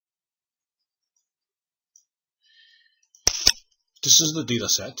this is the data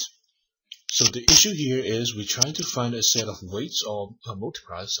set. So the issue here is we're trying to find a set of weights or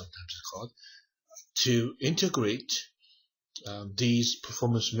multipliers, sometimes it's called, to integrate these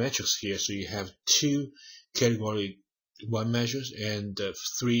performance metrics here. So you have 2 category 1 measures and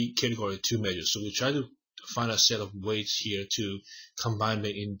 3 category 2 measures. So we try to find a set of weights here to combine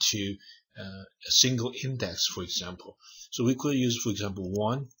them into a single index, for example. So we could use, for example,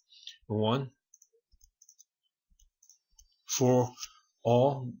 1 for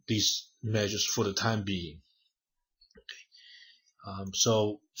all these measures for the time being.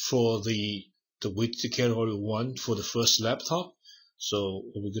 So for the weight category 1 for the first laptop, so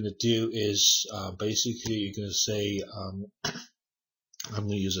what we're going to do is basically you're going to say I'm going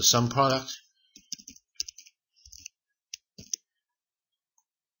to use a sum product.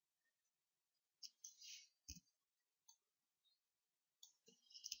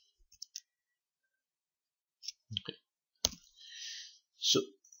 Okay.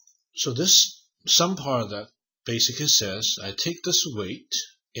 So this sum product basically says I take this weight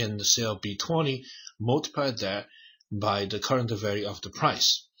in the cell B20, multiply that by the current value of the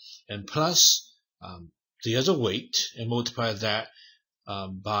price, and plus the other weight, and multiply that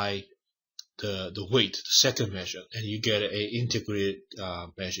by the weight, the second measure, and you get an integrated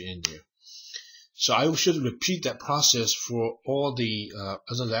measure in there. So I should repeat that process for all the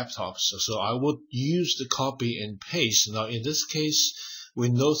other laptops. So I would use the copy and paste. Now in this case, we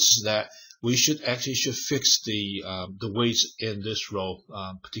notice that we should fix the weights in this row,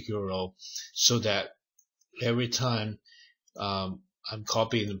 particular row, so that every time I'm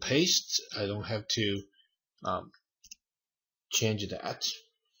copying and paste, I don't have to change that.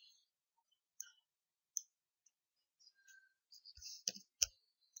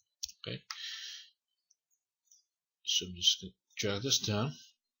 Okay. So I'm just going to drag this down.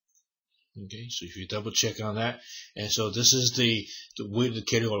 Okay, so if you double check on that, and so this is the weight of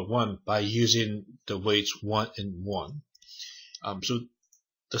category 1 by using the weights 1 and 1. So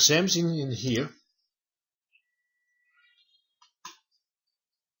the same thing in here.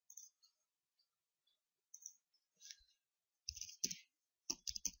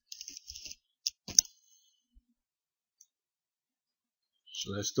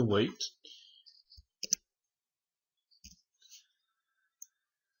 So that's the weight.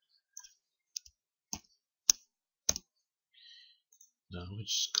 Now we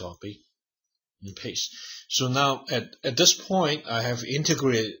just copy and paste. So now at this point, I have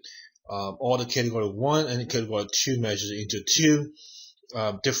integrated all the category 1 and category 2 measures into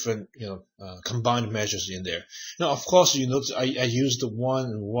 2 different, combined measures in there. Now, of course, you notice I use the 1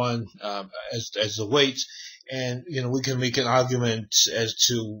 and 1 as the weight, and we can make an argument as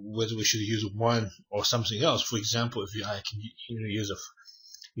to whether we should use 1 or something else. For example, if I can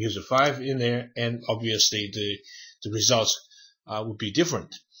use a 5 in there, and obviously the results would be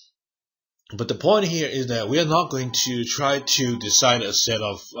different. But the point here is that we are not going to try to decide a set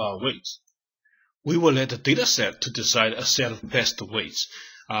of weights. We will let the data set to decide a set of best weights.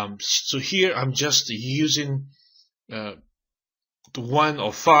 So here I'm just using the 1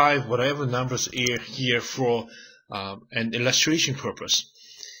 or 5, whatever numbers are here for an illustration purpose.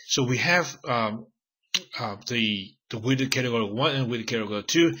 So we have the weighted category 1 and weighted category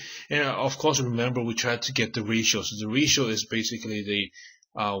 2, and of course remember we try to get the ratio. So the ratio is basically the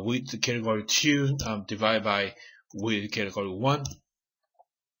weighted category 2 divided by weighted category 1.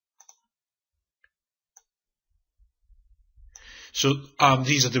 So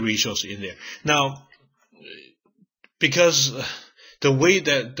these are the ratios in there. Now, because the way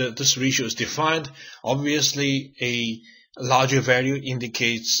that this ratio is defined, obviously a larger value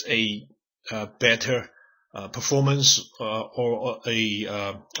indicates a better performance or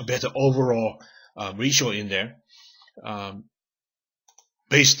a better overall ratio in there,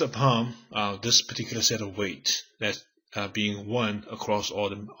 based upon this particular set of weight that's being 1 across all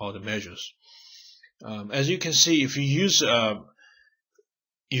the measures. As you can see, if you use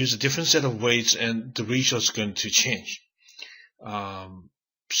a different set of weights, and the ratio is going to change.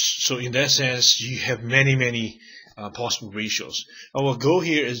 So in that sense, you have many possible ratios. Our goal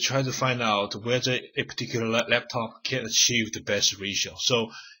here is try to find out whether a particular laptop can achieve the best ratio. So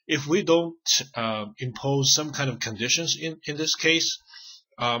if we don't impose some kind of conditions in this case,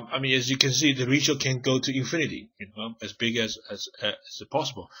 I mean, as you can see, the ratio can go to infinity, as big as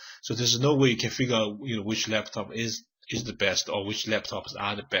possible. So there's no way you can figure out which laptop is the best or which laptops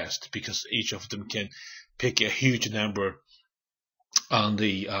are the best, because each of them can pick a huge number on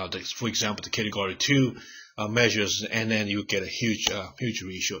the for example, the category 2 measures, and then you get a huge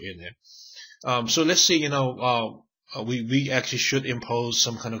ratio in there. So let's see, we actually should impose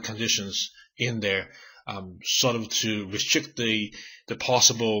some kind of conditions in there sort of to restrict the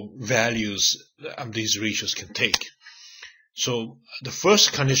possible values these ratios can take. So the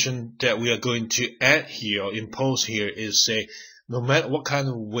first condition that we are going to add here or impose here is, say, no matter what kind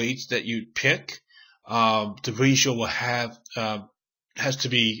of weight that you pick, the ratio will have has to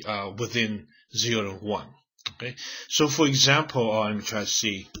be within 0 and 1. Okay. So for example, let me try to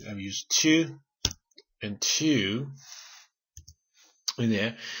see. I've used 2 and 2 in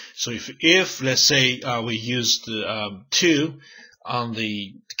there. So if let's say we use the 2 on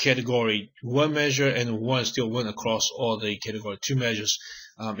the category 1 measure and 1 still went across all the category 2 measures,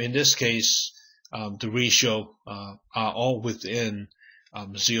 in this case the ratio are all within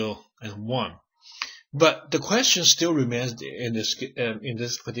 0 and 1. But the question still remains in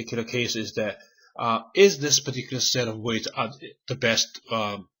this particular case is that is this particular set of weights the best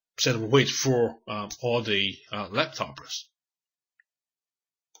set of weights for all the laptoppers?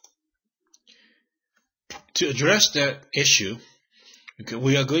 To address that issue,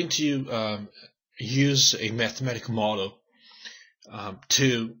 we are going to use a mathematical model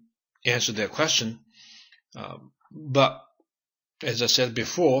to answer that question. But as I said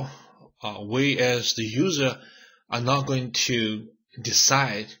before, we as the user are not going to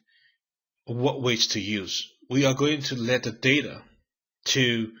decide what weights to use. We are going to let the data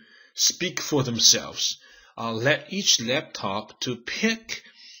to speak for themselves. Let each laptop to pick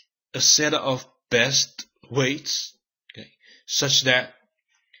a set of best weights, okay, such that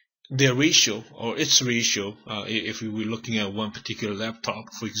their ratio or its ratio, if we were looking at one particular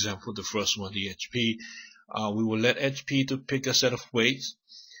laptop, for example, the first one, the HP, we will let HP to pick a set of weights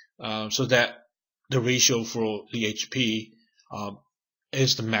so that the ratio for the HP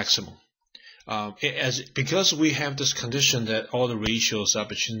is the maximum. Because we have this condition that all the ratios are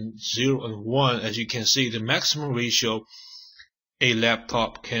between 0 and 1, as you can see, the maximum ratio a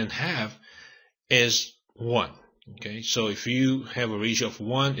laptop can have is 1. Okay, so if you have a ratio of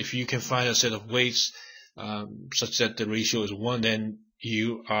 1, if you can find a set of weights such that the ratio is 1, then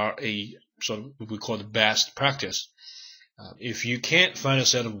you are a sort of what we call the best practice. If you can't find a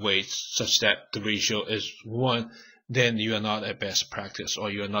set of weights such that the ratio is 1, then you are not at best practice, or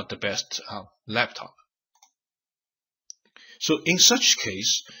you are not the best laptop. So in such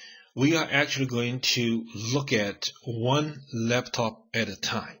case, we are actually going to look at one laptop at a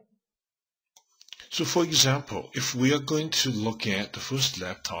time. So for example, if we are going to look at the first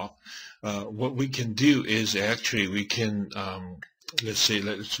laptop, what we can do is actually we can,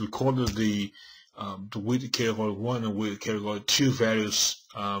 let's record the weighted category 1 and weighted category 2 values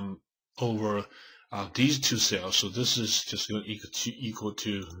over these two cells. So this is just going to equal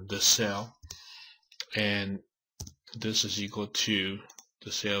to the cell, and this is equal to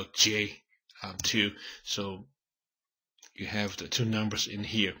the cell J2. So you have the two numbers in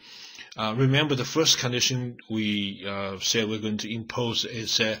here. Remember, the first condition we said we're going to impose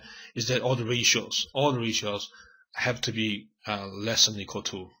is that all the ratios have to be less than or equal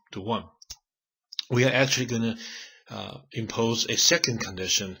to 1. We are actually going to impose a second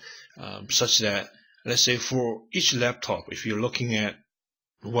condition such that, let's say, for each laptop, if you're looking at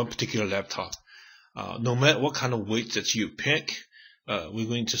one particular laptop, no matter what kind of weight that you pick, we're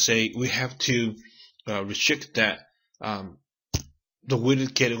going to say we have to restrict that the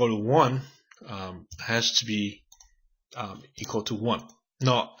weighted category 1 has to be equal to 1.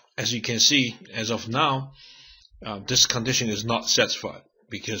 Now, as you can see, as of now, this condition is not satisfied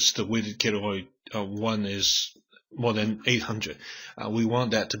because the weighted category 1 is more than 800. We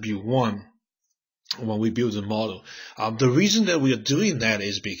want that to be 1 when we build the model. The reason that we are doing that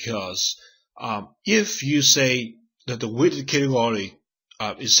is because if you say that the weighted category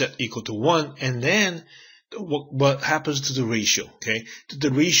is set equal to 1, and then what happens to the ratio? Okay, the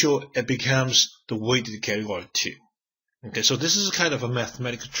ratio, it becomes the weighted category 2. Okay, so this is kind of a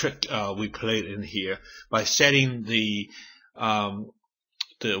mathematical trick we played in here by setting the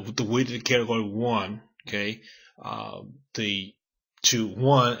weighted category 1, okay, to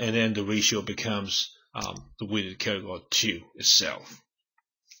 1, and then the ratio becomes the weighted category 2 itself.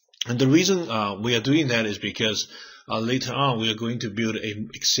 And the reason we are doing that is because later on we are going to build an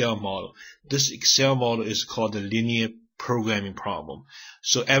Excel model. This Excel model is called the linear programming problem.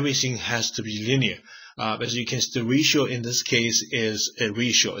 So everything has to be linear. As you can see, the ratio in this case is a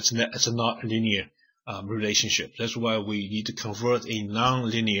ratio. It's a not linear relationship. That's why we need to convert a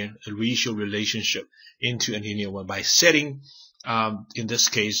non-linear ratio relationship into a linear one by setting, in this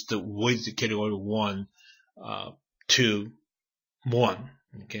case, the weighted category 1 to 1.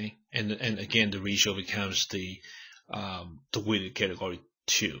 Okay, and again, the ratio becomes the weighted category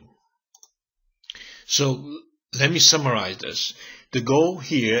 2. So let me summarize this. The goal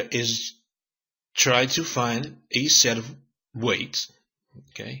here is try to find a set of weights,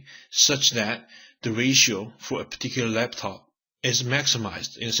 okay, such that the ratio for a particular laptop is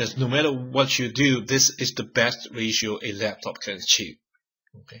maximized. In a sense, no matter what you do, this is the best ratio a laptop can achieve.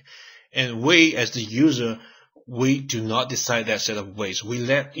 Okay, and we as the user, we do not decide that set of weights. We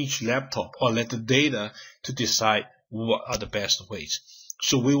let each laptop or let the data to decide what are the best weights.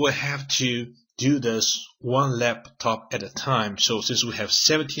 So we will have to do this one laptop at a time. So since we have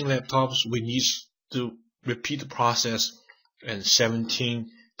 17 laptops, we need to repeat the process and 17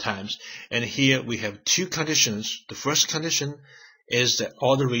 times. And here we have two conditions. The first condition is that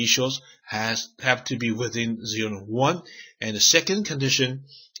all the ratios have to be within 0 and 1, and the second condition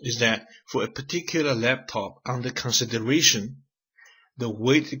is that for a particular laptop under consideration, the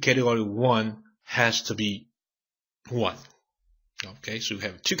weight category 1 has to be 1. Okay, so we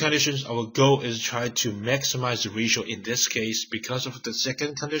have two conditions. Our goal is to try to maximize the ratio. In this case, because of the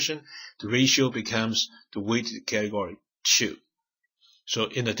second condition, the ratio becomes the weighted category 2. So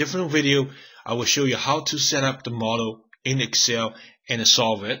in a different video, I will show you how to set up the model in Excel and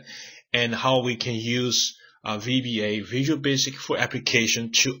solve it, and how we can use VBA, Visual Basic for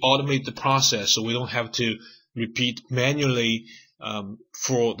Application, to automate the process so we don't have to repeat manually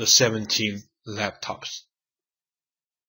for the 17 laptops.